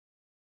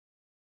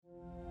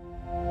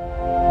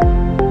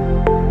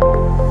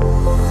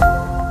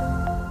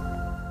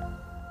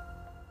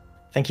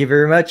Thank you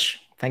very much.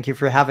 Thank you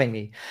for having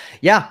me.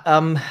 Yeah,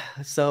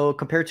 so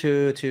compared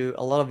to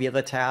a lot of the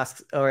other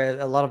tasks or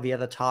a lot of the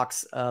other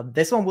talks,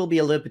 this one will be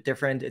a little bit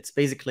different. It's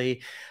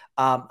basically,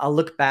 I'll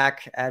look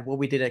back at what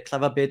we did at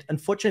Clevabit.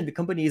 Unfortunately, the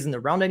company isn't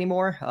around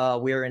anymore.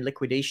 We're in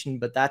liquidation,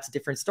 but that's a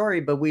different story.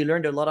 But we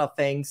learned a lot of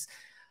things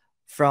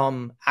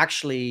from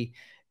actually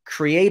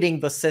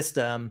creating the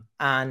system,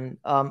 and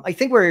I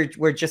think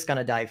we're just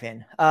gonna dive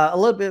in. A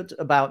little bit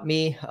about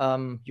me.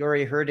 You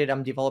already heard it.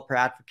 I'm developer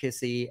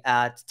advocacy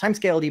at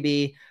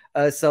TimescaleDB.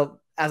 So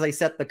as I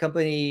said, the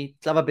company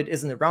Clevabit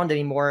isn't around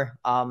anymore.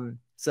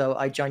 So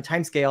I joined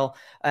Timescale,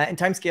 and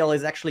Timescale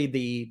is actually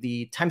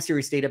the time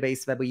series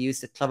database that we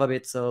used at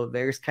Clevabit. So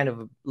there's kind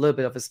of a little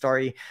bit of a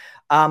story.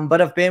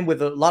 But I've been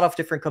with a lot of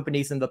different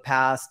companies in the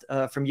past,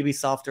 from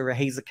Ubisoft or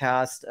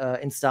Hazelcast,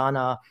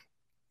 Instana,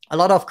 a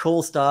lot of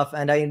cool stuff.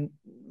 And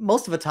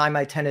most of the time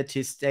I tended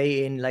to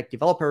stay in like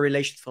developer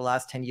relations for the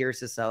last 10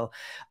 years or so.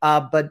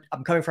 But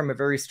I'm coming from a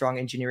very strong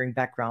engineering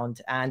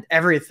background, and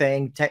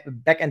everything,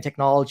 backend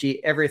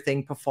technology,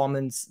 everything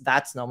performance,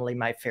 that's normally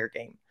my fair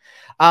game.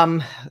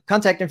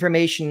 Contact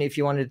information, if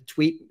you want to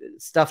tweet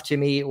stuff to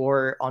me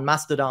or on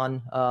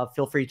Mastodon,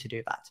 feel free to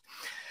do that.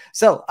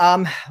 So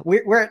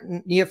we're at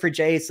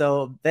Neo4j,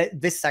 so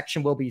this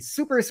section will be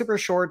super, super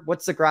short.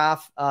 What's the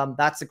graph?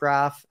 That's a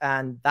graph,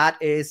 and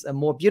that is a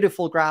more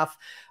beautiful graph.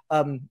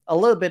 A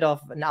little bit of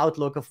an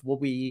outlook of what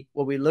we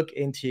look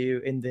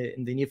into in the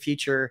near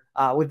future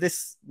with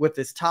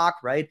this talk,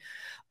 right?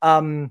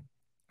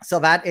 So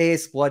that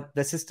is what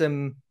the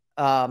system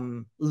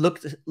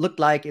looked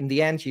like in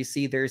the end. You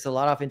see there's a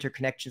lot of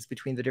interconnections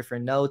between the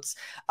different nodes.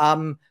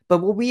 But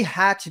what we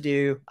had to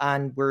do,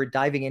 and we're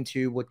diving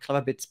into what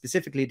Clevabit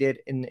specifically did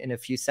in a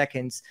few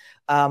seconds,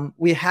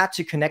 we had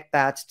to connect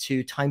that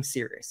to time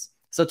series.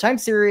 So time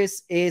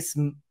series is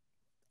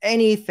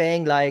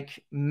anything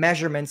like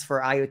measurements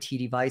for IoT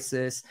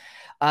devices,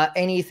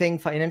 anything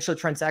financial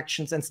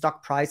transactions and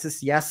stock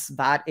prices. Yes,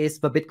 that is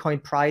the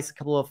Bitcoin price a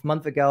couple of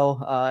months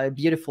ago.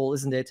 Beautiful,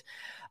 isn't it?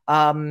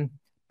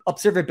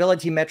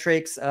 Observability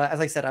metrics, as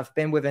I said, I've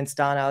been with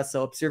Instana,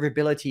 so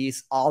observability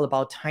is all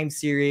about time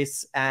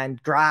series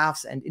and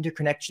graphs and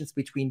interconnections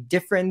between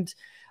different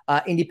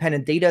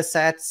independent data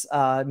sets,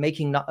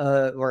 making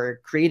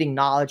or creating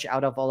knowledge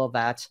out of all of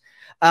that,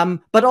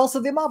 but also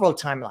the Marvel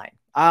timeline.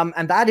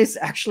 And that is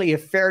actually a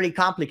fairly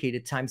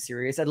complicated time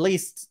series, at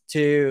least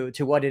to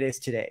what it is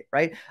today,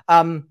 right?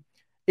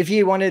 If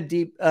you want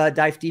to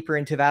dive deeper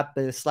into that,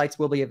 the slides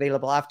will be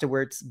available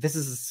afterwards. This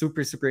is a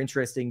super, super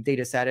interesting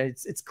data set. And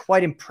it's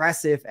quite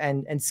impressive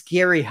and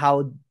scary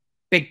how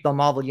big the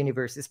Marvel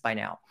universe is by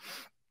now.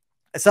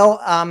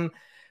 So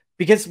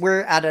because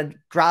we're at a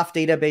graph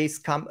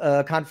database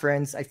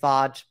conference, I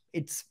thought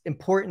it's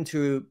important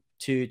to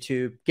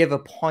give a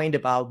point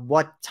about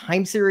what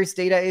time series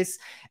data is.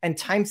 And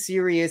time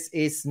series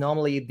is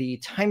normally the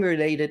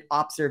time-related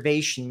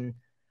observation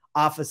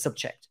of a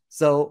subject.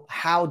 So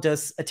how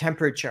does a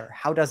temperature,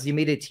 how does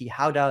humidity,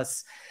 how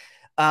does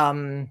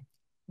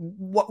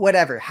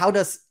whatever, how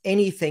does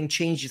anything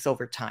changes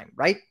over time,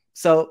 right?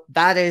 So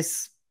that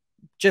is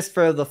just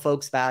for the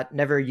folks that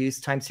never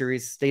used time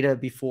series data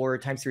before,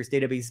 time series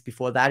database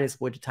before, that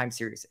is what a time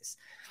series is.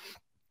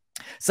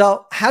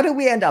 So how do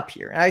we end up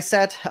here? And I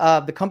said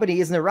the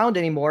company isn't around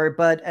anymore,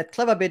 but at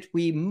Clevabit,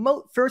 we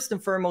first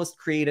and foremost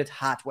created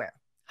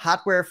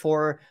hardware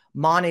for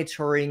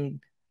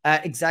monitoring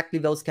exactly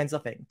those kinds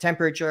of things: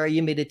 temperature,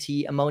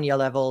 humidity, ammonia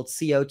level,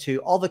 CO2,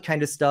 all the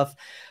kind of stuff,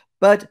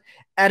 but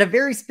at a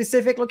very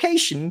specific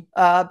location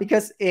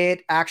because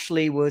it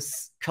actually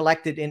was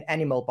collected in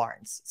animal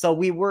barns. So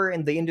we were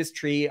in the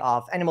industry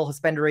of animal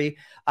husbandry,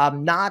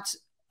 not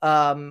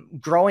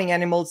growing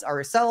animals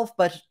ourselves,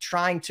 but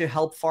trying to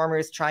help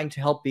farmers, trying to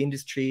help the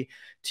industry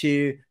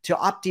to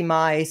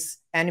optimize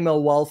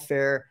animal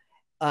welfare,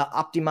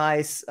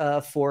 optimize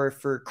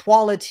for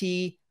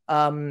quality,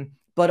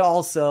 but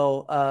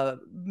also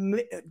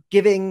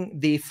giving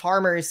the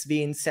farmers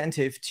the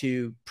incentive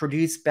to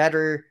produce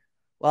better.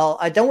 Well,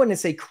 I don't want to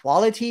say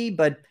quality,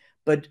 but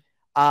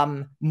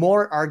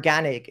more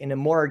organic, in a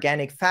more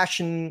organic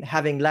fashion,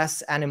 having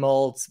less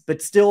animals,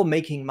 but still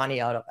making money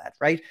out of that,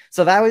 right?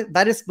 So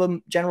that is the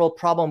general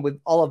problem with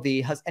all of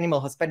the animal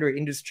husbandry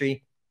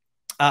industry.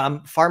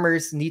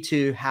 Farmers need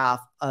to have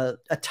a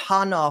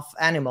ton of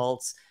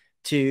animals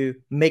to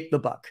make the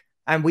buck.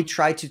 And we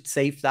try to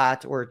save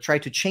that or try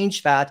to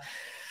change that.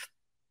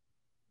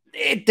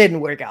 It didn't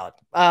work out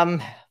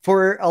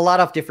for a lot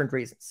of different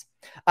reasons.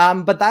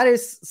 But that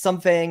is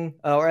something,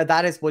 or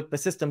that is what the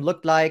system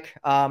looked like.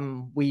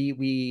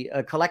 We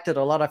collected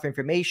a lot of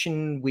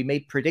information. We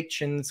made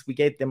predictions. We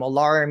gave them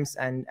alarms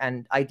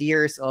and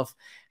ideas of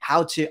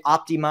how to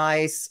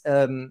optimize,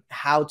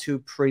 how to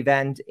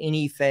prevent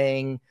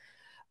anything,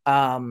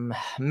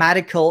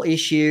 medical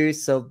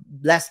issues, so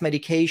less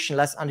medication,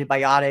 less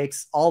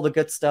antibiotics, all the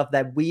good stuff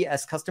that we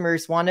as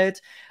customers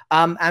wanted.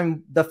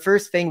 And the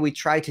first thing we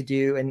try to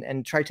do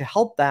and try to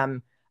help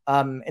them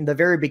in the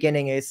very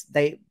beginning is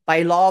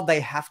by law,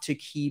 they have to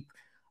keep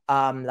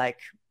like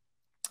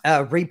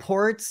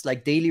reports,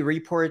 like daily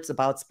reports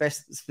about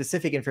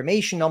specific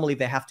information. Normally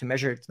they have to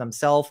measure it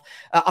themselves.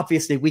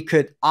 Obviously we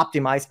could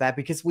optimize that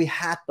because we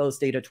had those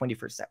data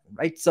 24/7,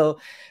 right? So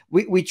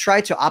we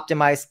try to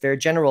optimize their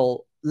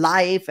general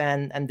life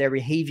and their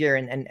behavior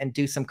and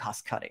do some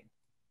cost cutting.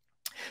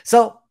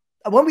 So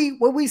when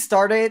we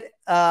started,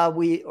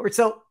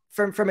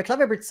 from a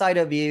clevabit side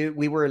of view,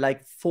 we were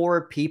like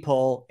 4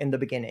 people in the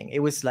beginning. It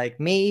was like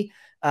me,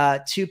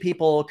 2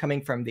 people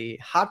coming from the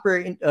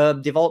hardware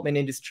development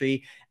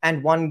industry,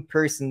 and 1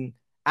 person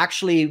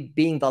actually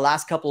being the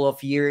last couple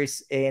of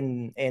years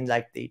in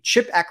like the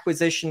chip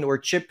acquisition or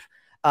chip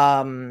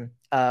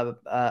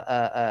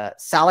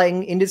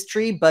selling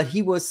industry, but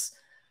he was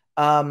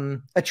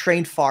a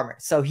trained farmer,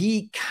 so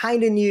he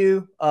kind of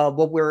knew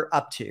what we're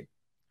up to.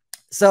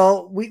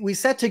 So we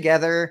sat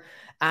together,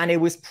 and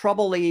it was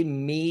probably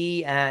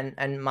me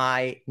and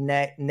my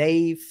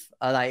naive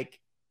like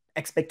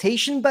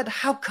expectation, but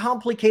how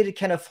complicated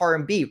can a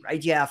farm be,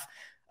 right? You have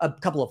a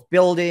couple of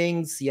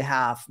buildings, you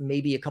have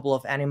maybe a couple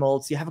of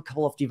animals, you have a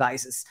couple of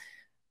devices.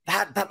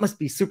 That must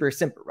be super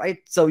simple, right?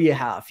 So you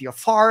have your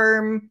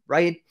farm,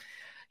 right?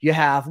 You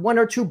have 1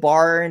 or 2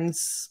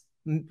 barns,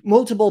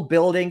 multiple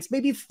buildings,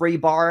 maybe 3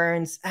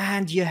 barns,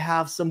 and you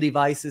have some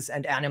devices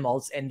and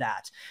animals in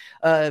that.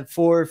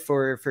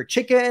 For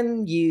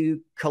chicken,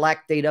 you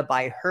collect data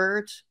by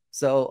herd.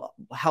 So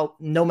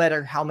no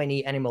matter how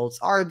many animals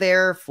are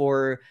there.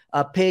 For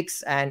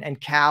pigs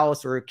and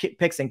cows, or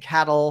pigs and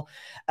cattle,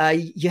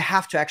 you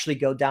have to actually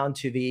go down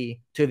to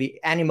the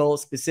animal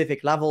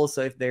specific level.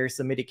 So if there's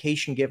a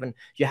medication given,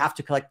 you have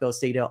to collect those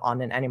data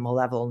on an animal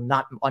level,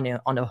 not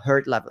on a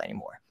herd level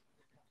anymore.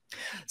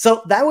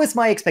 So that was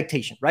my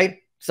expectation, right?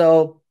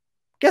 So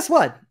guess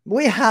what?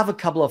 We have a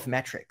couple of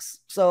metrics.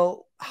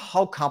 So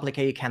how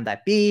complicated can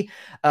that be?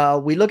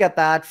 We look at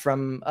that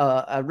from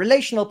a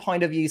relational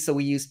point of view. So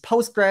we use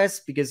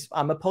Postgres because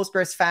I'm a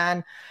Postgres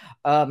fan.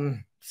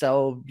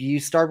 So you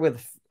start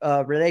with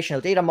a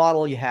relational data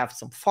model. You have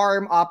some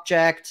farm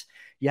object,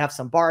 you have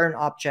some barn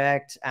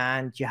object,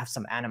 and you have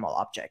some animal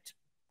object.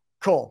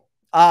 Cool.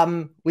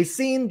 We've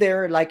seen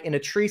they're like in a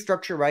tree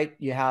structure, right?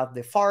 You have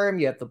the farm,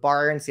 you have the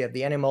barns, you have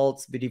the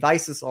animals. The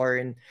devices are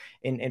in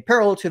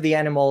parallel to the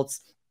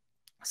animals.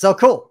 So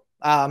cool.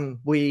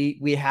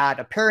 We had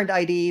a parent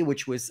ID,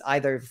 which was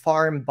either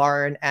farm,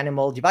 barn,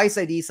 animal, device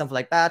ID, something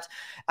like that.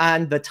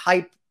 And the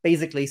type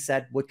basically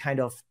said what kind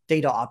of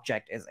data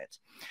object is it.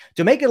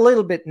 To make it a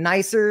little bit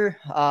nicer,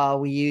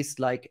 we used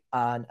like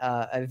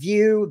a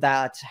view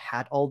that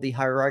had all the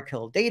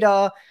hierarchical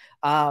data.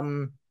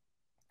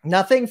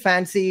 Nothing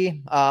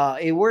fancy.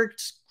 It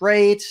worked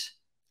great.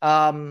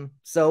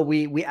 So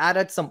we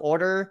added some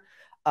order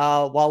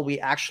while we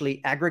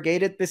actually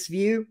aggregated this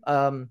view.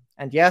 And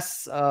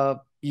yes,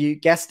 you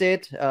guessed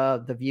it.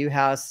 The view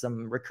has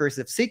some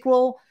recursive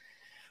SQL,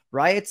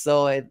 right?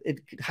 So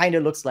it kind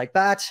of looks like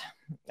that.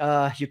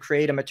 You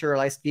create a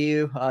materialized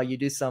view. You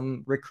do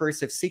some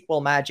recursive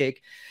SQL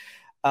magic.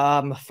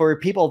 For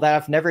people that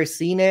have never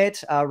seen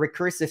it,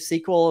 recursive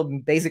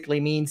SQL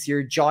basically means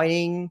you're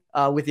joining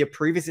with your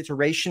previous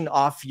iteration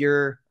of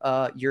your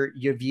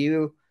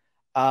view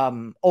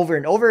over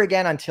and over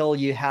again until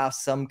you have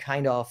some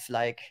kind of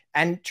like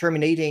end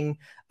terminating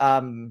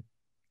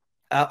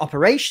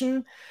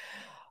operation,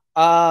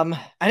 and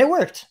it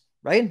worked,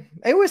 right?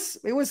 It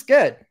was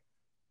good.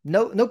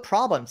 No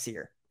problems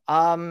here,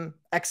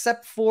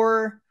 except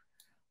for,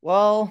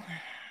 well,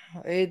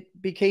 it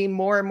became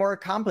more and more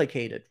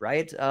complicated,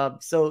 right?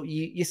 So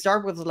you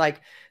start with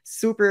like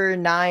super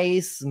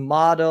nice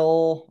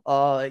model.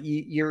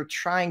 You're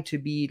trying to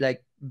be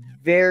like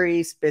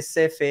very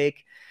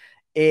specific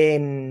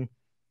in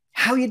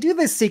how you do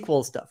this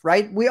SQL stuff,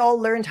 right? We all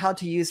learned how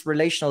to use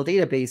relational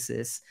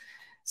databases.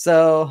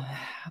 So,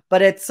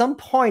 but at some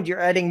point you're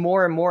adding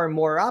more and more and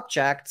more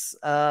objects,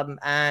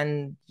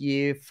 and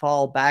you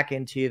fall back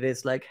into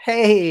this like,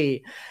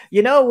 hey,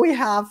 we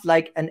have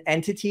like an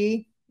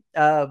entity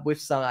with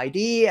some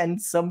ID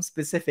and some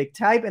specific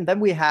type, and then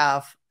we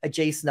have a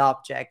JSON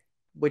object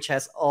which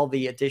has all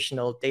the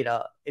additional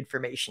data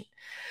information.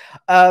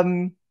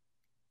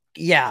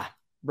 Yeah,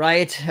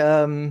 right.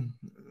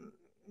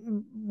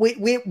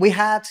 We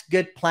had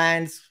good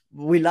plans.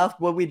 We loved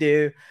what we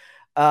do,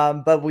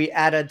 but we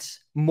added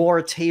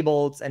more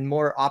tables and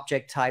more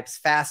object types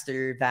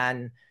faster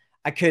than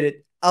I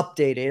could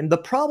update it. And the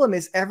problem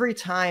is every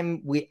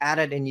time we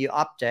added a new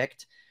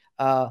object,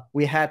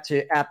 we had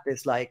to add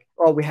this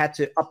we had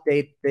to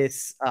update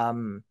this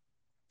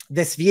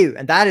this view,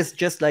 and that is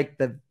just like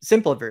the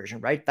simple version,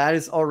 right? That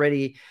is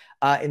already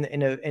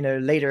in a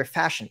later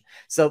fashion.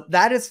 So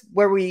that is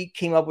where we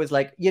came up with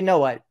like, you know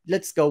what?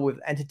 Let's go with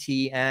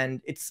entity, and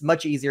it's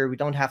much easier. We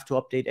don't have to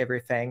update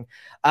everything.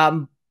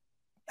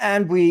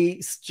 And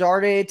we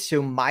started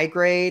to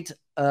migrate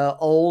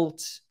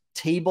old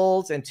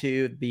tables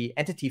into the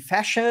entity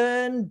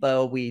fashion,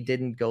 but we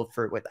didn't go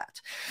through with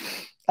that.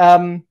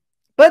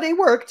 But it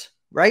worked,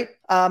 right?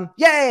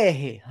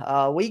 Yay!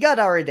 We got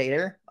our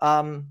data.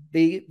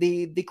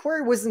 The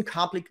query wasn't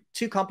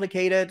too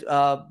complicated.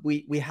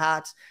 We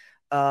had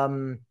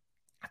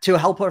to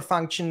helper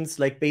functions,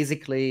 like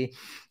basically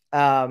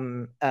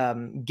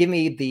give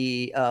me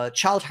the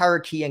child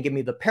hierarchy and give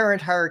me the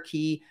parent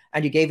hierarchy,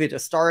 and you gave it a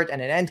start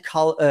and an end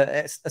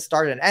a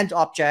start and end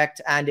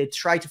object, and it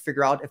tried to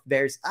figure out if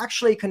there's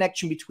actually a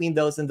connection between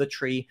those in the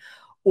tree,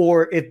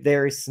 or if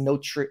there's no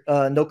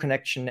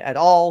connection at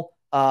all.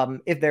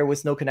 If there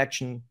was no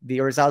connection,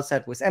 the result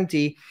set was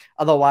empty.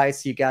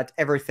 Otherwise, you got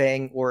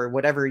everything or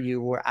whatever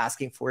you were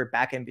asking for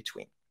back in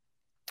between.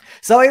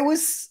 So it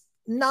was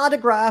not a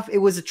graph, it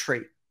was a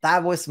tree.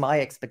 That was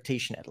my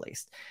expectation, at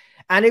least.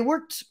 And it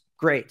worked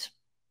great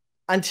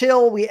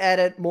until we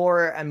added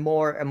more and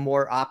more and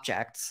more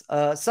objects.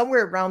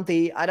 Somewhere around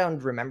the, I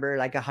don't remember,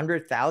 like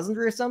 100,000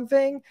 or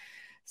something,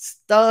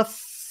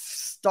 stuff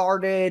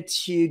started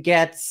to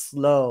get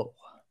slow.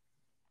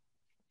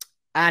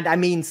 And I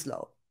mean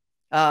slow.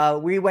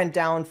 We went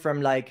down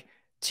from like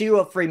 2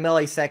 or 3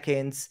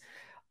 milliseconds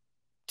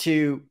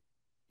to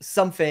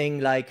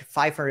something like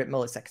 500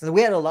 milliseconds. And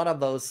we had a lot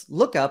of those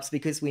lookups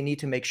because we need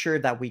to make sure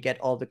that we get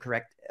all the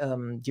correct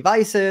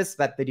devices,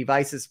 that the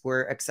devices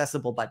were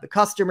accessible by the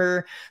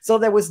customer. So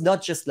there was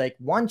not just like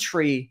one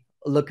tree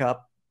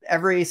lookup.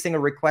 Every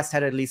single request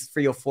had at least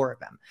 3 or 4 of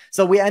them.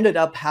 So we ended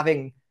up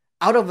having,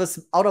 out of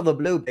the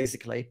blue,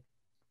 basically,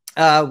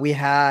 we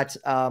had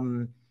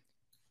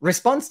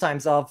response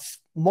times of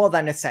more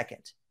than a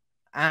second.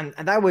 And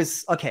that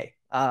was, okay,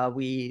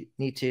 we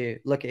need to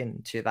look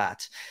into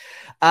that.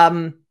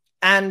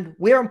 And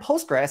we're on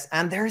Postgres,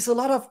 and there's a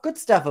lot of good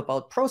stuff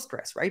about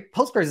Postgres, right?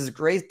 Postgres is a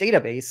great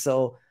database,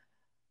 so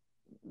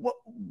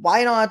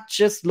why not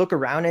just look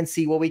around and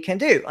see what we can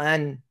do?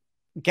 And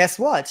guess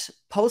what?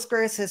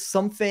 Postgres has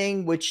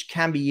something which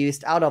can be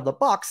used out of the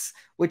box,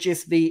 which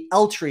is the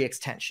L-tree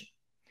extension.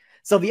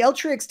 So the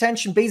L-tree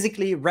extension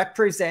basically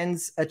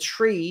represents a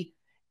tree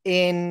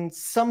in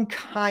some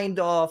kind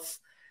of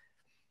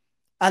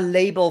a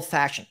label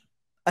fashion,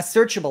 a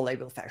searchable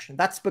label fashion.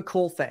 That's the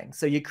cool thing.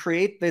 So you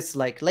create this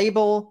like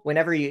label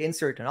whenever you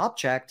insert an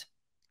object.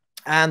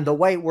 And the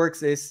way it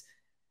works is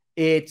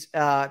it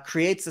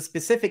creates a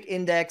specific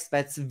index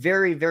that's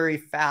very, very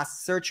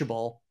fast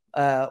searchable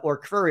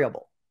or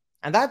queryable.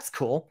 And that's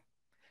cool.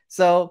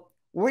 So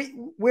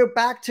we're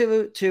back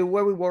to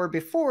where we were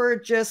before,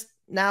 just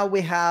now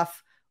we have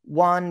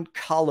one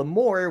column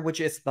more, which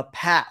is the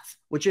path,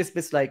 which is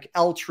this like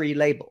L-tree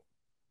label.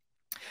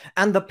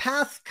 And the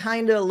path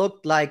kind of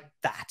looked like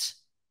that.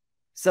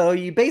 So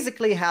you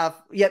basically have,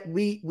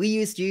 we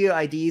used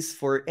UUIDs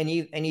for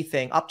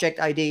anything object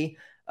ID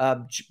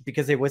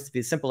because it was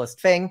the simplest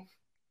thing.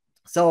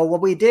 So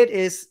what we did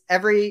is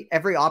every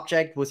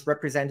object was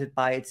represented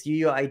by its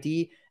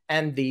UUID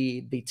and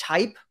the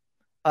type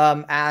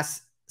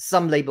as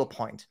some label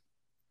point.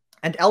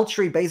 And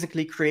L-tree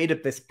basically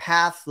created this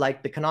path,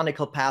 like the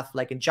canonical path,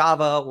 like in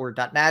Java or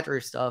 .NET or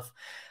stuff.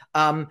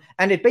 And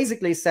it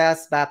basically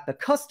says that the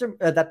customer,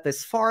 that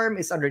this farm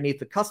is underneath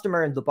the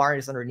customer and the barn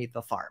is underneath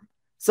the farm.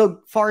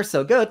 So far,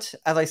 so good.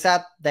 As I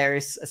said, there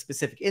is a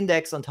specific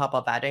index on top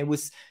of that. And it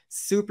was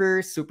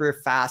super, super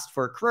fast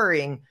for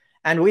querying.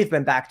 And we've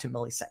been back to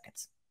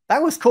milliseconds.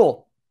 That was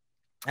cool.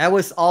 That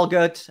was all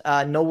good.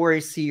 No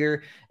worries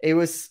here. It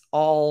was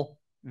all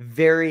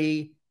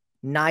very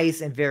nice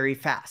and very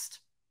fast.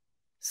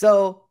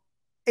 So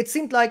it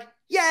seemed like,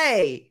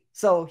 yay!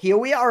 So here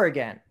we are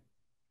again.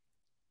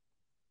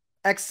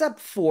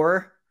 Except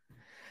for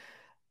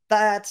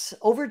that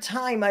over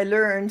time, I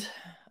learned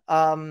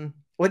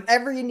with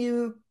every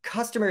new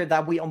customer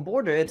that we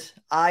onboarded,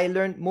 I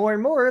learned more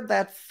and more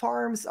that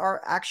farms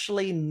are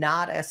actually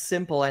not as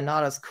simple and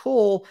not as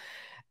cool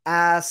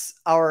as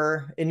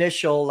our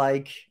initial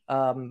like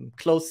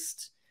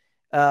closed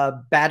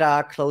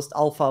beta, closed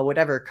alpha,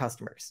 whatever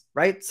customers,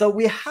 right? So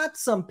we had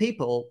some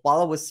people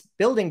while I was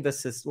building the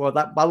system, or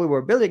that while we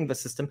were building the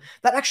system,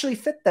 that actually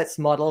fit this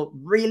model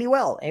really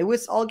well. It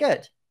was all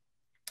good.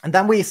 And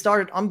then we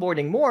started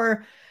onboarding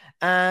more,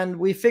 and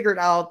we figured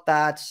out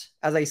that,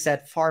 as I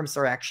said, farms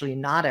are actually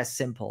not as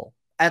simple.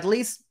 At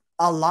least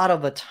a lot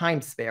of the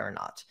times they are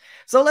not.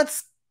 So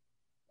let's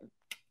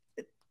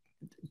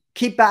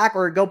keep back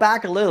or go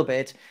back a little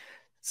bit.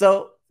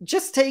 So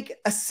just take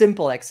a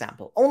simple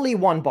example, only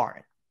one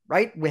barn,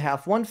 right? We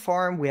have one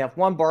farm, we have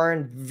one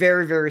barn,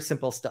 very, very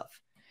simple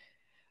stuff.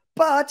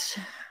 But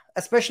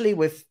especially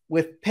with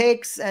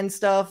pigs and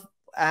stuff,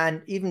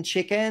 and even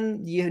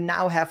chicken, you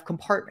now have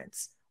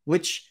compartments,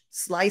 which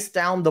slice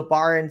down the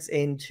barns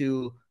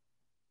into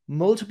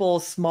multiple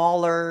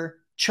smaller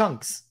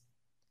chunks.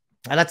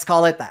 And let's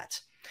call it that.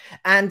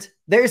 And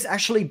there's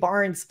actually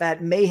barns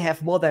that may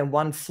have more than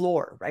one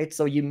floor, right?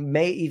 So you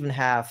may even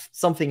have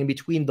something in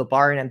between the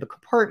barn and the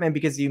compartment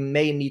because you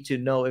may need to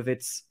know if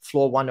it's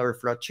floor 1 or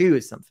floor 2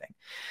 or something.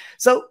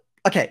 So,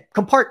 okay,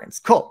 compartments,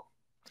 cool.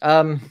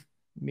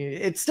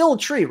 It's still a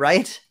tree,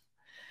 right?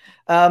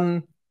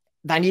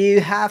 Then you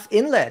have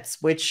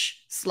inlets,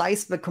 which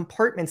slice the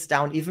compartments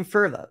down even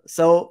further.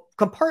 So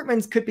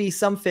compartments could be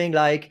something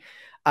like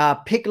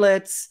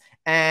piglets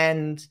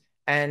and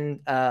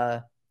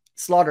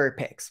slaughter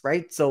pigs,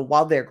 right? So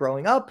while they're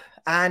growing up,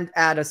 and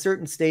at a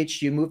certain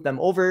stage you move them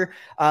over,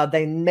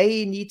 they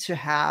may need to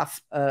have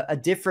a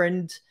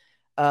different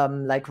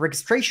like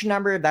registration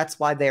number. That's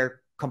why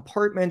they're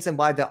compartments and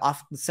why they're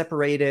often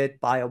separated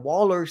by a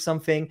wall or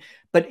something.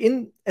 But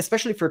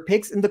especially for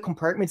pigs, in the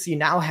compartments, you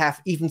now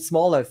have even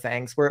smaller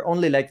things where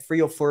only like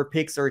 3 or 4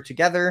 pigs are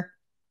together.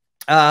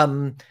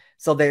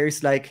 So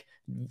there's like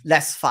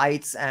less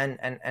fights and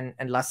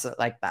less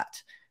like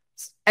that.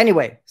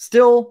 Anyway,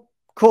 still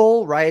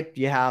cool, right?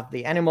 You have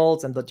the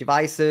animals and the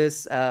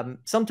devices.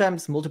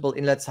 Sometimes multiple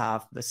inlets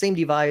have the same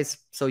device,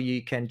 so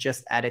you can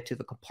just add it to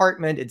the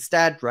compartment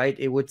instead, right?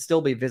 It would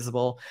still be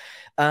visible.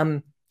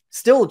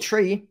 Still a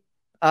tree,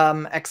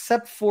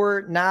 except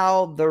for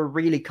now the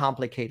really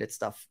complicated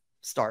stuff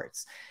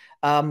starts.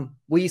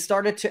 We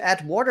started to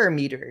add water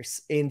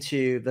meters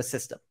into the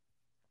system.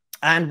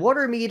 And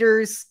water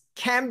meters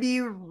can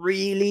be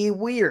really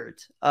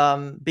weird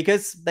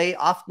because they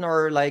often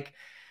are like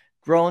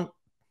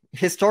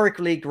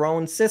historically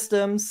grown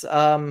systems,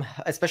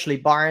 especially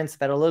barns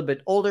that are a little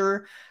bit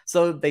older.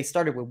 So they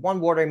started with 1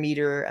 water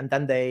meter, and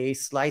then they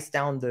sliced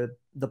down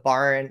the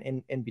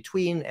barn in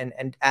between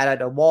and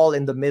added a wall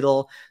in the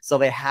middle. So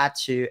they had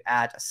to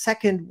add a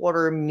second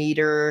water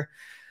meter.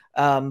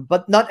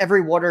 But not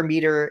every water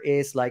meter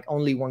is like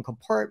only 1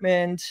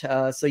 compartment.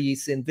 So you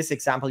see in this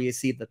example, you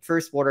see the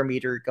first water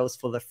meter goes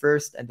for the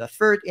first and the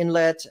third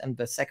inlet, and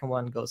the second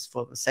one goes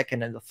for the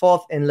second and the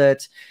fourth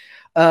inlet.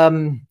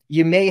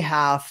 You may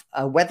have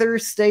a weather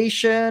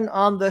station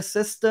on the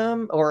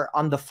system or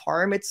on the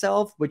farm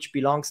itself, which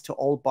belongs to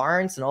all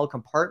barns and all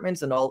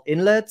compartments and all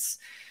inlets.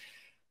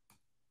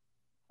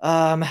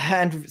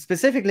 And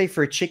specifically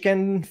for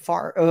chicken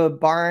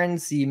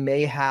barns, you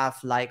may have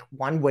like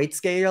 1 weight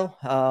scale,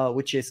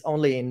 which is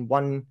only in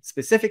 1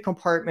 specific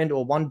compartment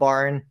or 1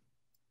 barn.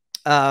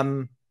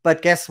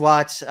 But guess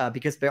what?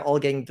 Because they're all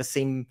getting the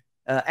same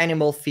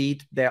animal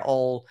feed, they're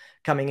all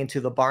coming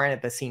into the barn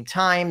at the same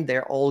time.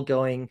 They're all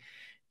going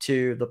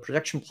to the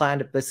production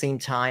plant at the same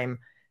time.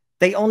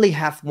 They only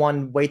have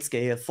 1 weight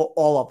scale for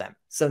all of them.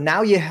 So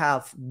now you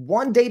have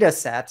 1 data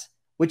set,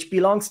 which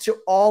belongs to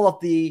all of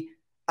the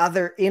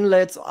other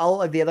inlets,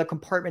 all of the other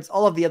compartments,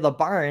 all of the other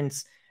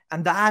barns.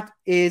 And that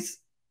is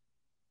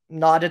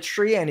not a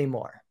tree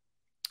anymore,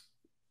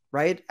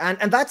 right?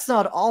 And that's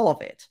not all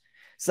of it.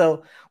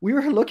 So we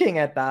were looking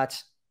at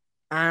that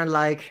and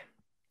like,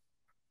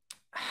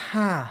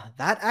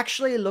 that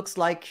actually looks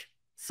like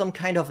some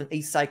kind of an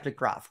acyclic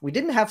graph. We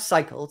didn't have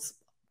cycles,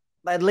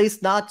 at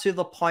least not to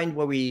the point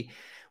where we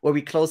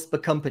closed the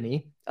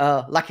company.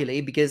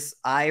 Luckily, because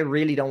I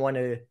really don't want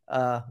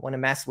to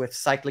mess with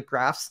cyclic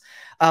graphs.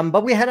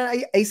 But we had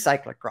an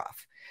acyclic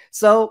graph.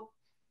 So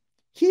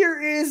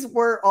here is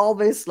where all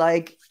this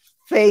like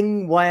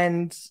thing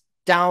went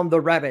down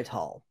the rabbit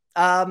hole.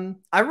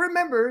 I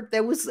remember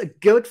there was a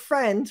good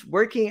friend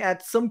working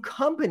at some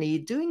company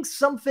doing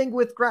something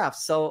with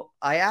graphs. So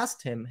I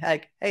asked him,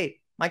 hey,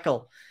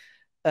 Michael,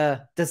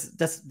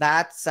 does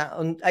that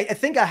sound? I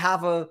think I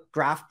have a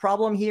graph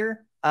problem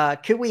here.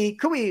 Could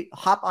we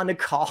hop on a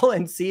call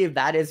and see if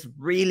that is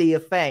really a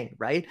thing,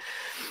 right?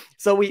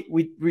 So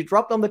we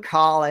dropped on the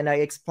call and I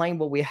explained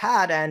what we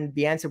had, and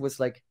the answer was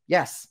like,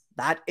 yes,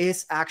 that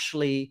is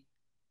actually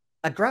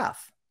a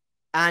graph.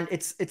 And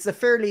it's a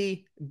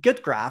fairly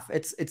good graph.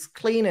 It's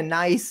clean and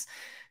nice.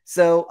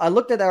 So I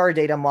looked at our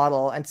data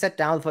model and sat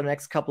down for the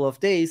next couple of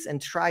days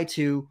and tried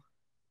to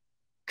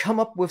come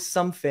up with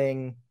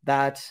something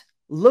that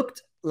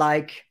looked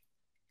like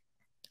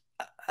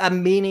a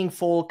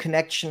meaningful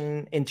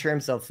connection in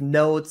terms of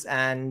nodes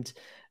and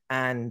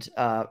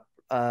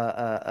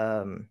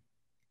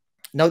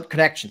node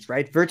connections,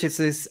 right?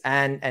 Vertices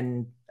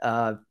and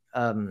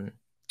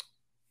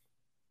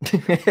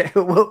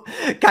well,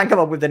 can't come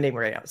up with the name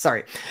right now.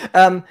 Sorry.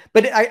 But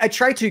I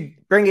tried to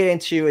bring it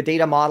into a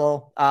data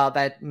model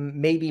that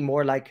may be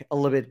more like a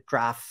little bit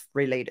graph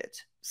related.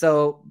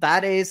 So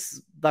that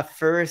is the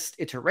first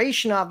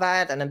iteration of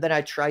that. And then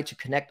I tried to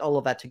connect all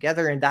of that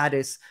together. And that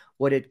is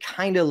what it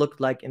kind of looked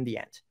like in the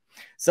end.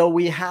 So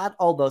we had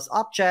all those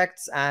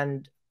objects,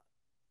 and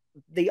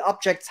the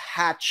objects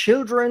had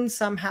children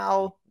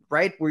somehow,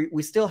 right?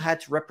 We still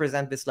had to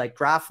represent this like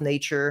graph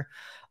nature.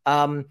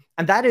 And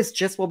that is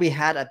just what we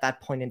had at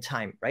that point in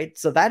time, right?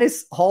 So that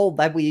is all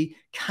that we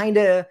kind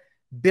of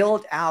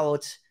built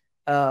out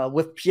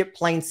with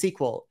plain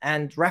SQL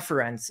and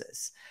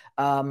references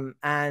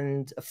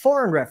and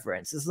foreign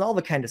references and all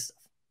the kind of stuff.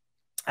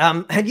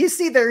 And you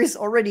see there is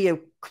already a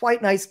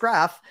quite nice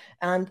graph,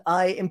 and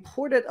I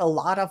imported a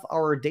lot of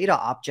our data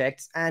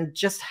objects and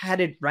just had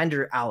it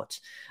render out.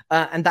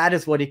 And that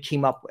is what it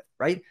came up with,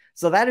 right?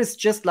 So that is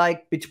just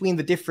like between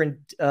the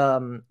different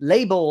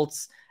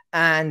labels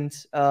and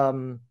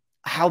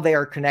how they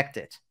are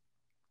connected.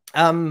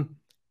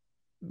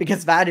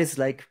 Because that is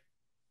like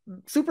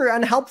super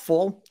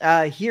unhelpful.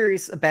 Here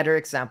is a better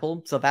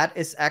example. So that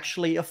is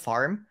actually a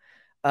farm.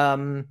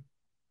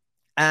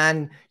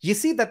 And you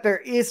see that there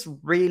is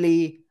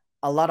really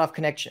a lot of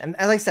connection. And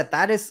as I said,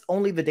 that is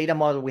only the data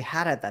model we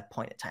had at that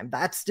point in time.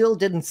 That still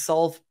didn't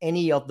solve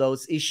any of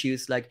those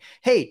issues like,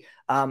 hey,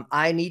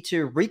 I need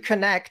to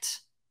reconnect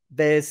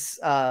this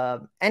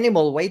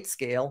animal weight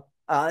scale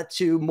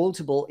to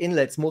multiple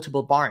inlets,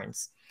 multiple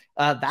barns.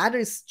 That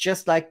is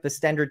just like the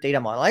standard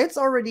data model. It's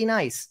already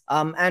nice.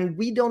 And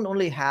we don't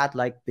only had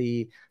like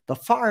the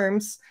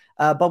farms,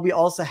 but we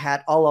also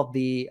had all of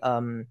the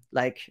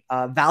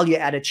value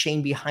added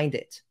chain behind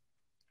it.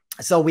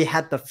 So we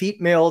had the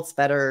feed mills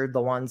that are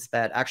the ones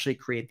that actually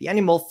create the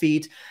animal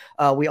feed.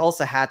 We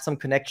also had some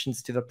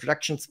connections to the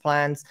production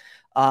plants,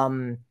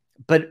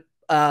 but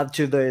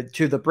to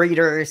the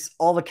breeders,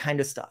 all the kind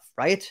of stuff,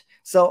 right?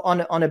 So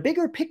on a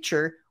bigger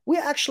picture, we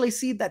actually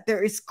see that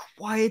there is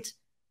quite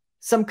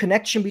some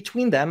connection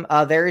between them.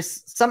 There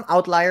is some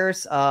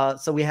outliers.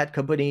 So we had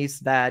companies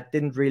that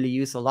didn't really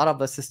use a lot of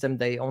the system.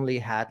 They only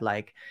had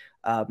like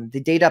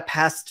the data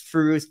passed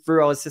through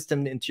our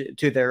system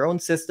into their own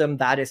system.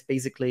 That is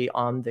basically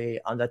on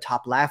the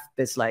top left,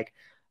 this like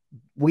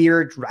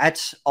weird red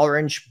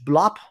orange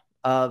blob.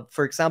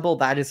 For example,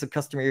 that is a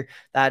customer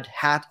that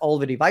had all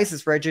the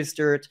devices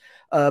registered,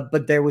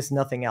 but there was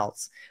nothing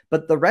else.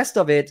 But the rest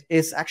of it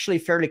is actually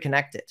fairly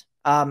connected.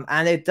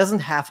 And it doesn't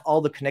have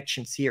all the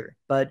connections here,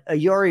 but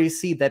you already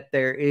see that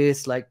there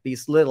is like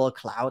these little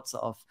clouds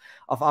of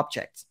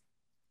objects.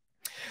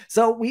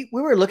 So we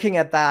were looking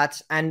at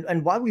that,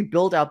 and while we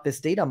built out this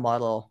data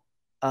model,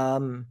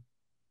 the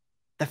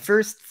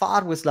first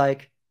thought was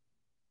like,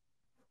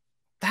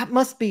 that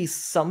must be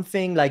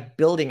something like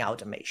building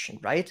automation,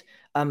 right?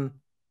 I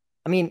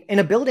mean, in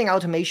a building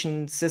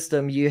automation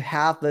system, you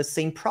have the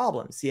same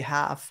problems. You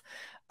have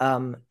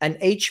an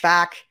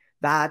HVAC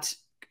that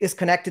is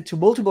connected to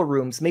multiple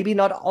rooms, maybe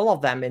not all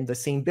of them in the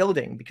same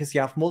building because you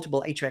have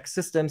multiple HVAC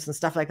systems and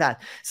stuff like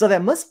that. So there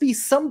must be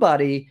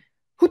somebody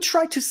who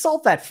tried to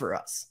solve that for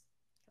us.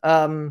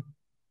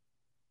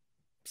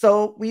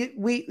 So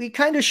we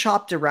kind of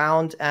shopped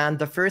around, and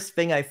the first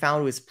thing I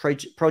found was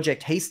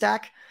Project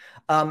Haystack.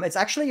 It's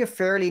actually a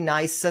fairly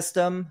nice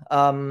system.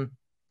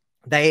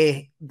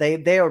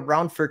 They're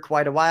around for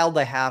quite a while.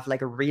 They have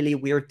like a really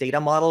weird data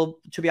model,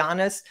 to be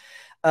honest.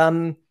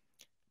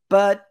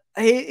 But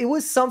it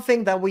was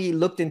something that we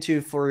looked into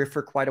for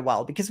quite a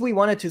while because we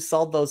wanted to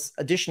solve those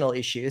additional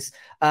issues.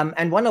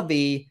 And one of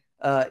the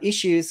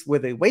issues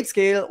with a weight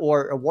scale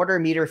or a water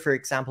meter, for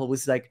example,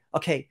 was like,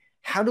 okay,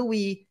 how do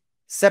we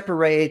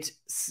separate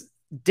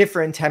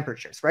different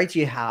temperatures, right?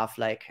 You have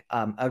like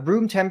a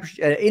room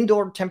temperature,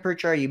 indoor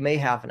temperature, you may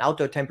have an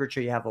outdoor temperature,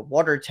 you have a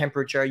water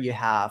temperature, you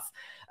have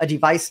a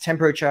device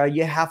temperature,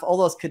 you have all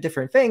those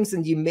different things,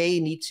 and you may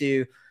need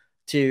to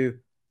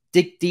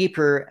dig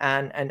deeper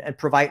and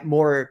provide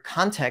more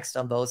context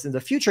on those in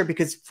the future,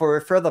 because for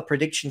further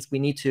predictions, we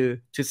need to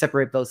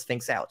separate those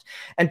things out.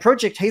 And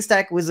Project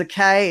Haystack was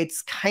okay.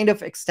 It's kind of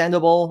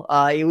extendable.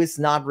 It was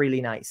not really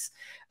nice.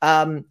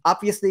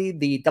 Obviously,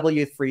 the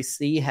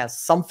W3C has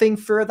something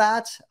for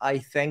that. I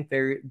think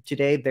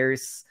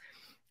there's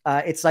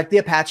it's like the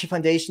Apache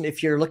Foundation.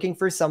 If you're looking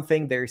for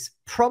something, there's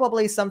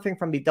probably something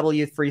from the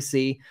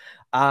W3C.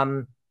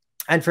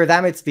 And for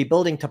them, it's the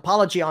building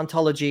topology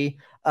ontology.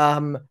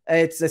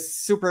 It's a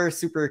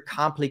super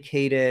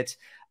complicated,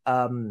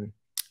 system.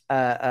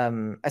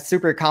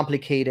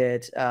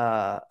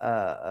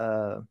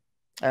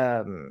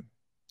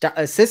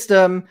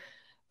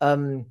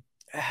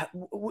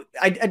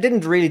 I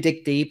didn't really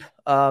dig deep.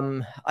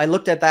 I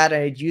looked at that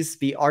and it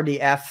used the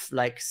RDF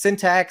like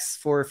syntax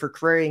for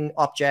querying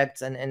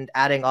objects and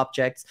adding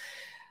objects.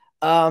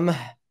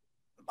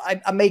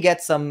 I may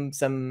get some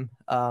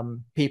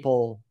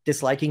people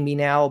disliking me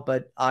now,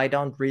 but I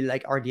don't really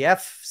like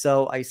RDF,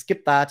 so I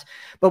skipped that.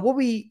 But what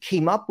we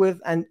came up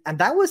with, and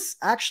that was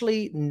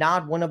actually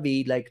not one of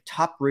the like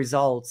top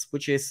results,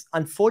 which is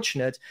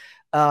unfortunate,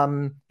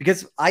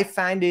 because I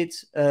find it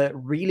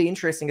really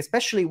interesting,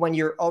 especially when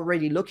you're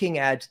already looking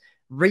at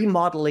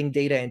remodeling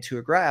data into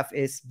a graph,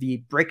 is the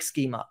brick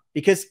schema,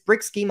 because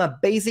brick schema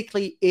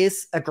basically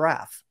is a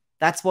graph.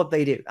 That's what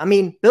they do. I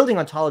mean, building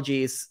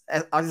ontology is,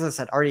 as I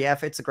said,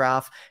 RDF, it's a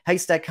graph.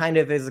 Haystack kind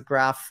of is a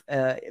graph,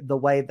 the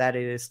way that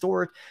it is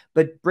stored.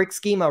 But brick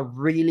schema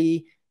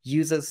really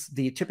uses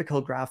the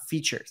typical graph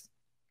features.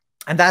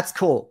 And that's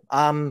cool.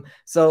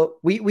 So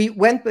we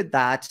went with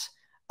that.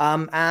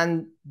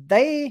 And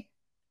they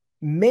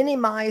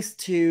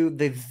minimized to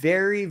the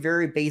very,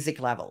 very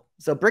basic level.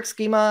 So brick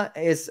schema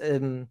is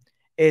a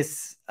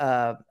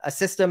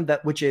system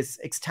which is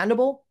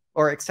extendable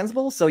or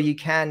extensible, so you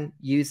can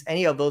use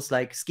any of those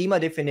like schema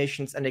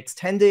definitions and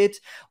extend it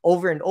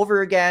over and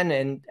over again,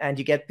 and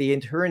you get the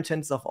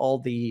inheritance of all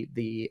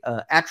the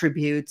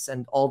attributes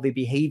and all the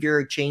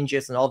behavior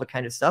changes and all the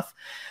kind of stuff.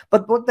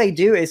 But what they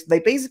do is they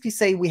basically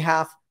say we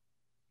have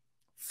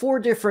 4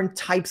 different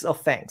types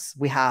of things.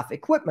 We have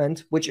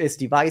equipment, which is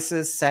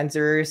devices,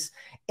 sensors,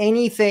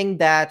 anything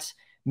that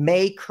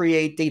may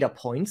create data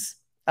points.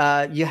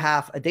 You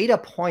have a data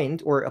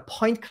point or a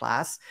point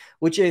class,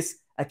 which is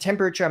a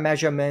temperature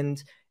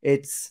measurement.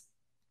 It's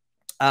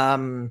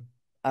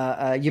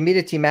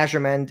humidity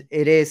measurement,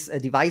 it is a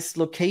device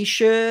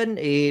location,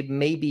 it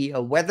may be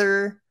a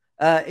weather,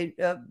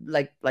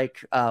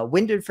 like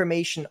wind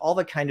information, all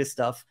that kind of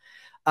stuff.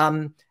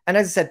 And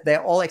as I said,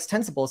 they're all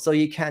extensible. So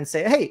you can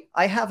say, hey,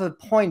 I have a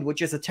point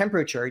which is a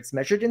temperature. It's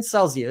measured in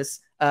Celsius.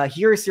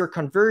 Here is your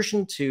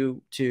conversion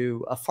to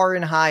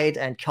Fahrenheit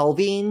and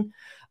Kelvin.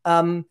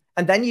 And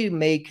then you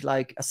make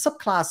like a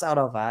subclass out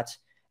of that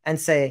and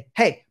say,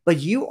 hey, but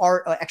you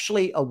are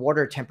actually a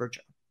water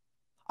temperature.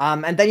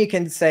 And then you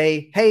can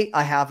say, hey,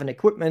 I have an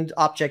equipment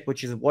object,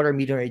 which is a water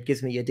meter. It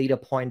gives me a data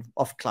point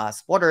of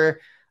class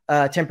water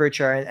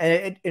temperature, and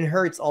it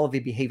inherits all of the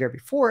behavior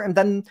before. And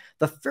then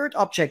the third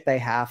object they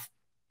have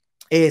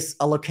is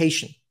a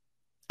location.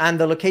 And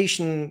the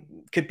location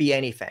could be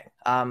anything.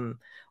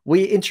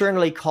 We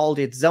internally called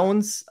it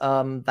zones.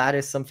 That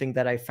is something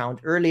that I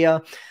found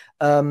earlier.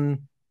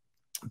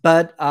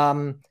 But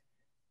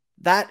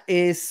that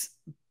is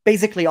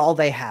basically all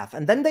they have.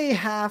 And then they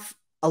have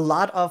a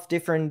lot of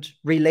different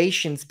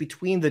relations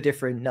between the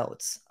different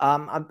nodes.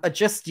 I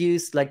just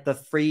used like the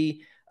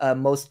three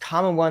most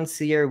common ones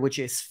here, which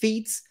is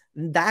feeds.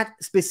 That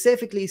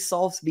specifically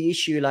solves the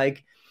issue.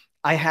 Like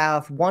I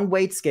have one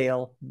weight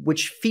scale,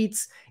 which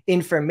feeds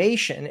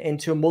information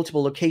into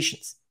multiple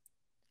locations.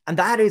 And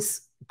that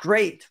is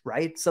great,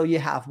 right? So you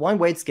have one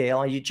weight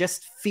scale and you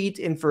just feed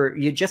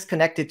you just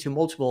connect it to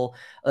multiple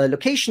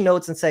location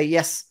nodes and say,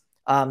 yes,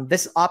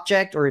 this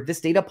object or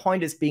this data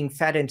point is being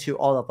fed into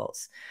all of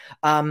those.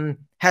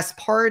 Has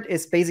part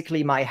is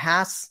basically my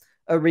has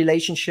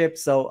relationship.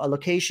 So a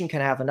location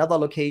can have another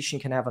location,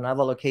 can have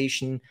another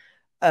location,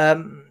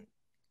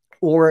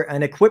 or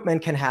an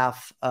equipment can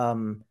have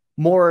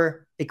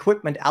more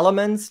equipment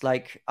elements,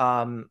 like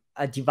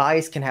a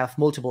device can have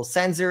multiple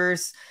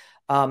sensors,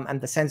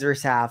 and the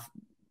sensors have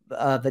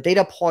the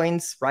data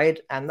points, right?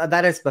 And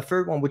that is the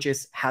third one, which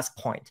is has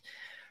point.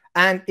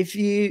 And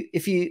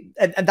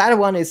and that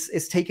one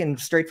is taken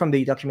straight from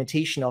the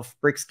documentation of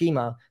Brick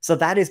Schema. So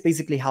that is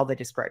basically how they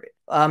describe it.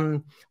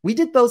 We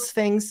did those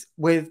things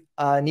with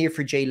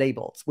Neo4j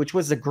labels, which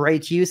was a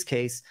great use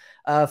case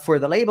for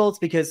the labels,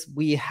 because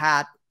we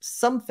had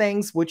some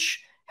things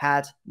which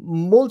had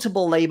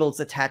multiple labels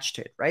attached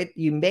to it, right?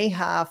 You may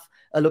have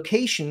a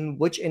location,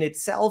 which in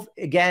itself,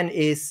 again,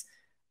 is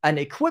an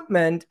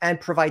equipment and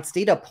provides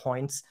data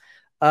points.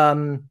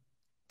 And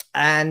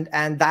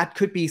that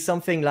could be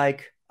something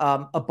like,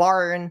 a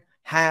barn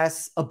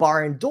has a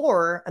barn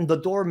door, and the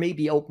door may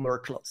be open or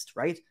closed,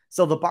 right?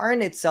 So the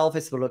barn itself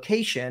is the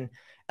location.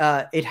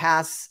 It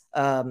has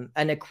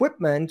an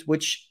equipment,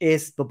 which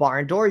is the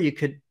barn door. You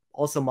could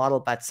also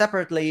model that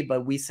separately,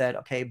 but we said,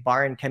 okay,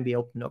 barn can be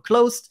open or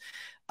closed.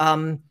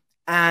 And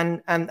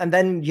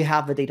then you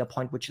have the data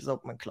point, which is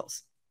open and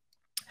closed.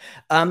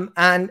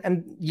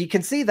 And you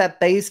can see that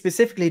they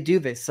specifically do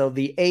this. So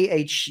the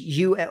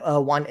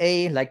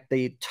AHU1A, like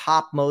the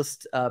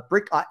topmost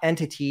brick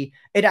entity,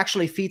 it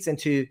actually feeds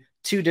into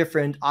two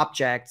different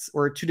objects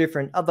or two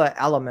different other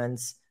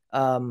elements,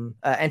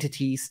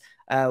 entities,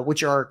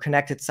 which are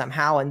connected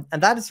somehow. And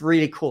that is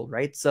really cool,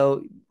 right?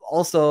 So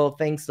also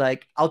things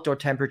like outdoor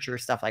temperature,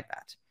 stuff like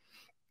that.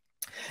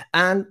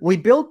 And we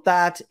built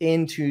that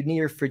into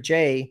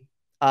Neo4j,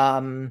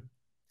 and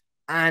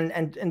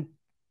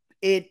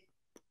it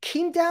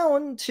came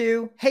down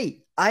to,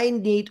 hey, I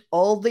need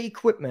all the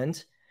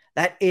equipment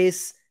that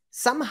is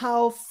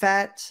somehow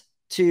fed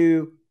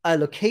to a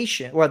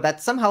location, or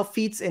that somehow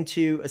feeds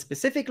into a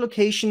specific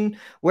location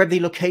where the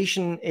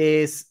location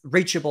is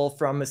reachable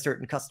from a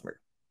certain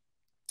customer.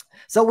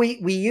 So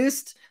we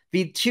used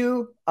the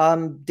two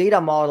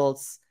data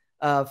models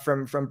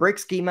from Brick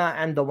Schema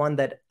and the one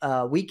that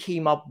we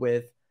came up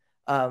with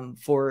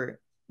for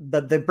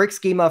the Brick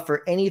Schema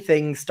for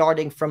anything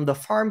starting from the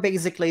farm,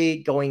 basically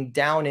going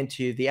down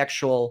into the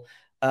actual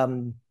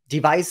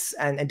device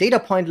and data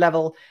point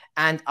level,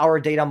 and our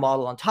data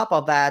model on top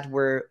of that,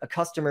 where a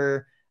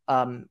customer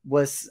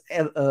was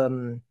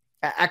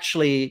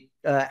actually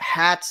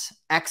had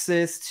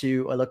access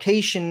to a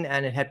location,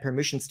 and it had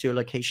permissions to a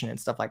location and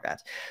stuff like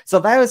that. So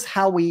that was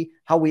how we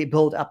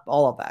build up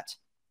all of that.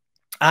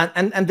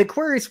 And the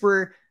queries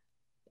were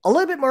a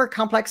little bit more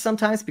complex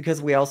sometimes,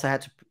 because we also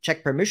had to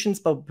check permissions,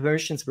 but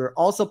permissions were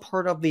also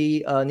part of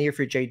the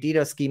Neo4j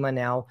data schema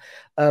now.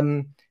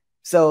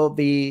 So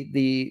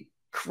the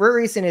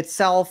queries in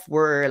itself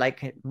were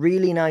like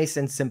really nice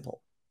and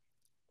simple.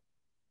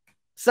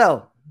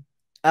 So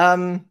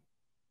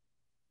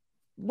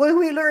what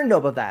we learned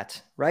about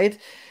that, right?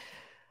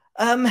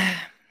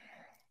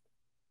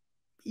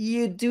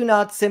 You do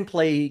not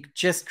simply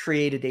just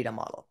create a data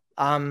model.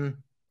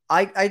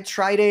 I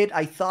tried it.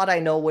 I thought I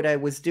know what I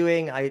was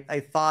doing.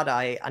 I thought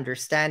I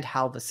understand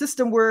how the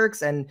system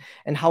works and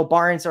how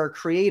barns are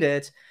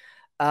created.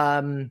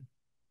 But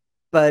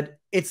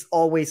it's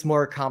always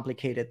more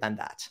complicated than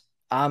that.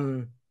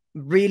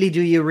 Really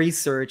do your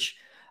research.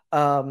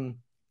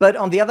 But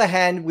on the other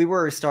hand, we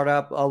were a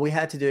startup. We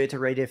had to do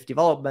iterative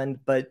development,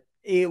 but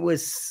it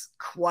was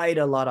quite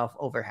a lot of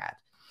overhead.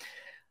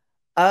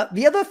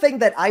 The other thing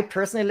that I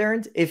personally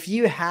learned, if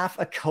you have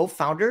a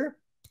co-founder,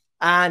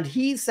 And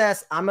he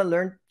says, I'm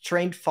a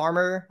trained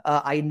farmer.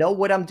 I know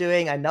what I'm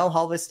doing. I know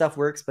how this stuff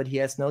works, but he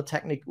has no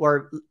technical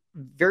or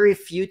very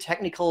few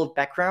technical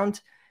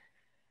background.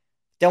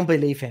 Don't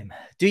believe him.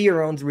 Do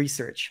your own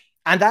research.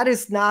 And that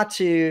is not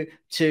to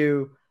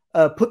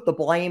put the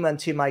blame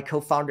onto my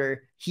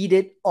co-founder. He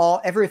did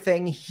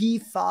everything he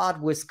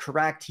thought was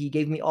correct. He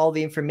gave me all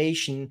the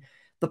information.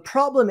 The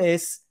problem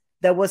is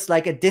there was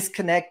like a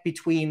disconnect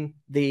between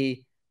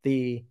the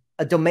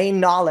domain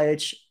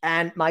knowledge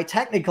and my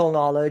technical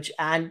knowledge,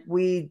 and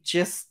we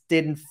just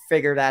didn't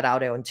figure that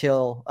out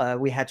until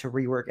we had to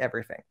rework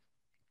everything.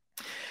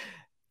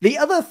 The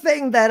other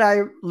thing that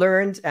I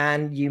learned,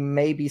 and you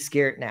may be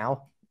scared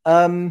now,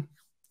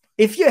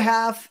 if you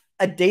have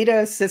a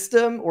data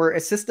system or a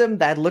system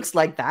that looks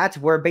like that,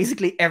 where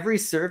basically every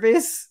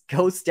service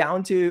goes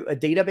down to a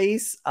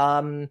database,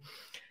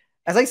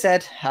 as I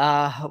said,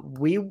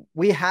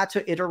 we had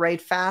to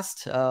iterate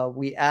fast.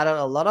 We added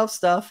a lot of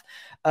stuff,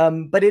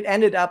 but it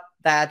ended up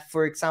that,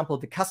 for example,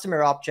 the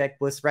customer object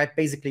was read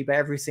basically by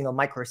every single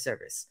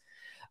microservice.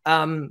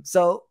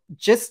 So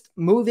just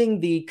moving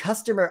the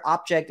customer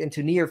object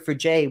into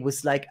Neo4j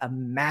was like a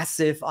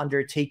massive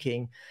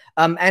undertaking.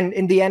 And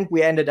in the end,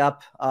 we ended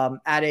up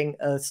adding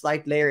a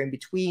slight layer in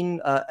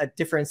between, a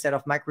different set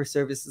of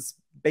microservices,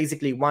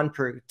 basically one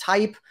per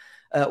type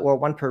or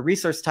one per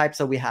resource type.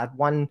 So we had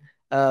one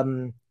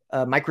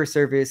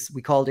microservice,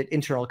 we called it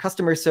internal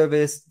customer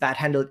service, that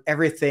handled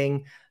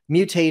everything,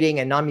 mutating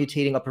and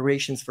non-mutating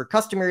operations for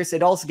customers.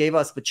 It also gave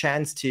us the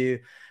chance to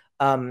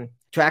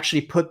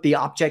actually put the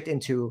object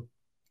into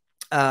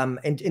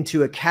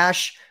a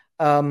cache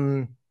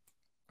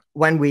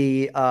when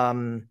we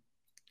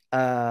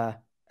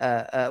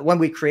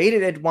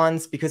created it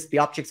once, because the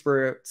objects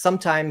were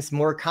sometimes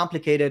more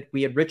complicated.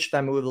 We enriched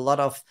them with a lot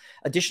of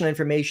additional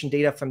information,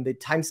 data from the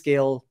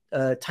timescale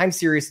time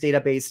series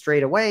database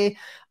straight away,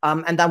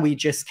 and then we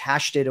just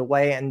cached it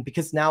away. And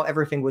because now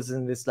everything was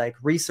in this like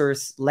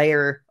resource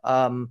layer,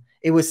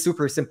 it was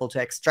super simple to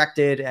extract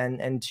it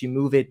and to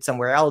move it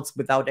somewhere else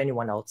without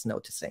anyone else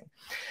noticing.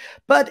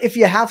 But if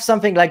you have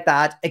something like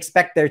that,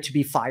 expect there to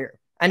be fire,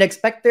 and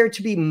expect there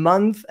to be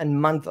month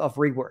and month of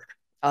rework.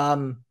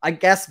 I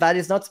guess that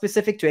is not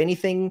specific to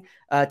anything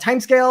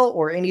timescale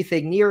or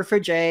anything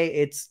Neo4j.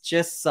 It's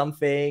just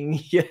something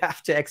you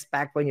have to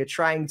expect when you're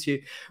trying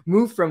to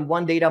move from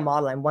one data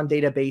model and one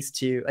database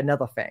to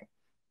another thing.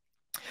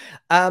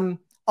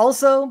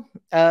 Also,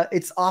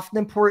 it's often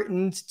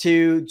important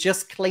to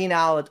just clean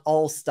out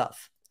all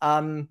stuff.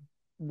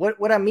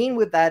 What I mean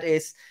with that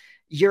is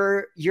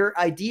your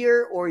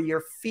idea or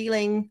your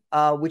feeling,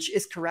 which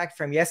is correct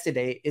from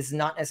yesterday, is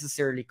not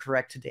necessarily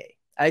correct today.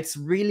 It's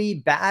really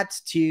bad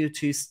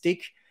to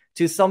stick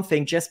to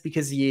something just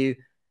because you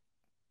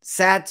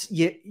said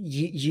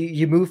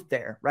you moved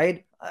there,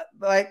 right?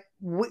 Like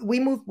we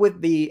moved with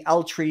the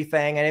L tree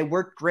thing and it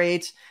worked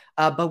great,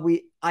 but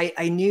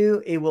I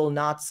knew it will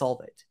not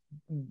solve it.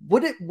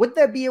 Would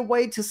there be a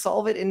way to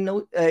solve it in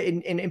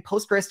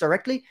Postgres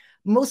directly?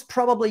 Most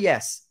probably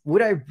yes.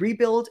 Would I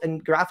rebuild a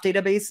graph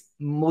database?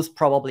 Most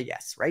probably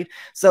yes, right?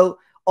 So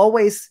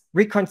always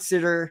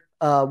reconsider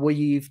what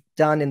you've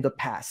done in the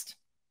past.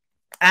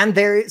 And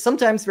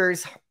sometimes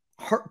there's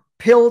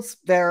pills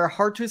that are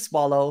hard to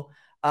swallow,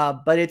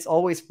 but it's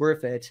always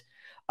worth it.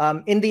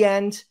 In the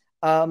end,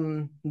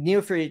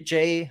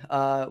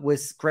 Neo4j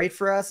was great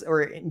for us,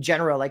 or in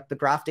general, like the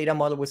graph data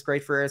model was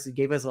great for us. It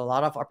gave us a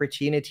lot of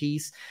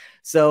opportunities.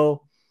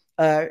 So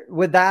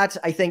with that,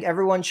 I think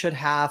everyone should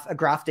have a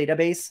graph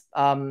database.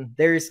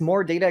 There's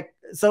more data.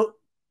 So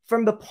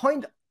from the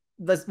point,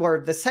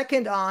 the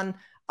second on,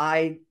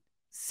 I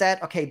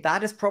said, okay,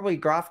 that is probably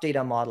graph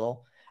data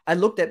model. I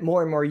looked at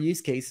more and more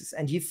use cases,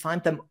 and you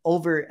find them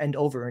over and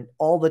over and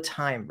all the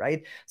time,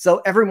 right?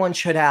 So everyone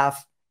should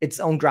have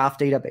its own graph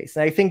database.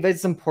 And I think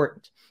that's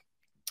important.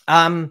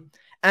 And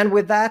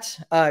with that,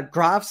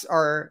 graphs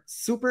are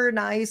super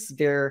nice.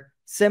 They're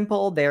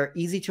simple. They're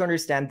easy to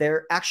understand.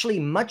 They're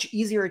actually much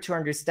easier to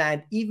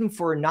understand, even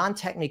for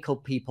non-technical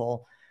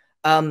people,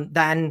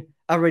 than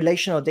a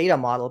relational data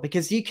model,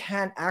 because you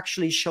can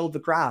actually show the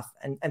graph.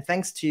 And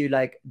thanks to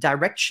like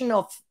direction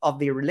of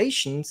the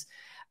relations,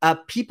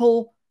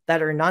 people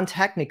that are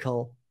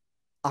non-technical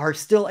are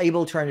still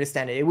able to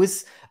understand it. It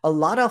was a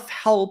lot of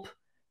help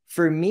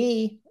for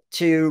me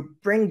to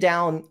bring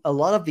down a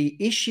lot of the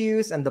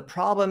issues and the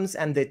problems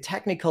and the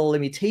technical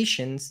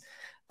limitations,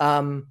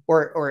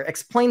 or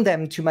explain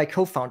them to my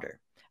co-founder.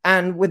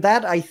 And with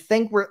that, I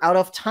think we're out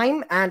of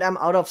time and I'm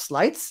out of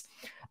slides.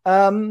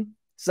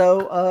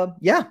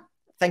 Yeah,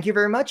 thank you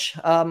very much.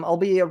 I'll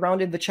be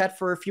around in the chat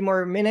for a few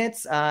more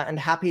minutes and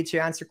happy to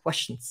answer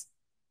questions.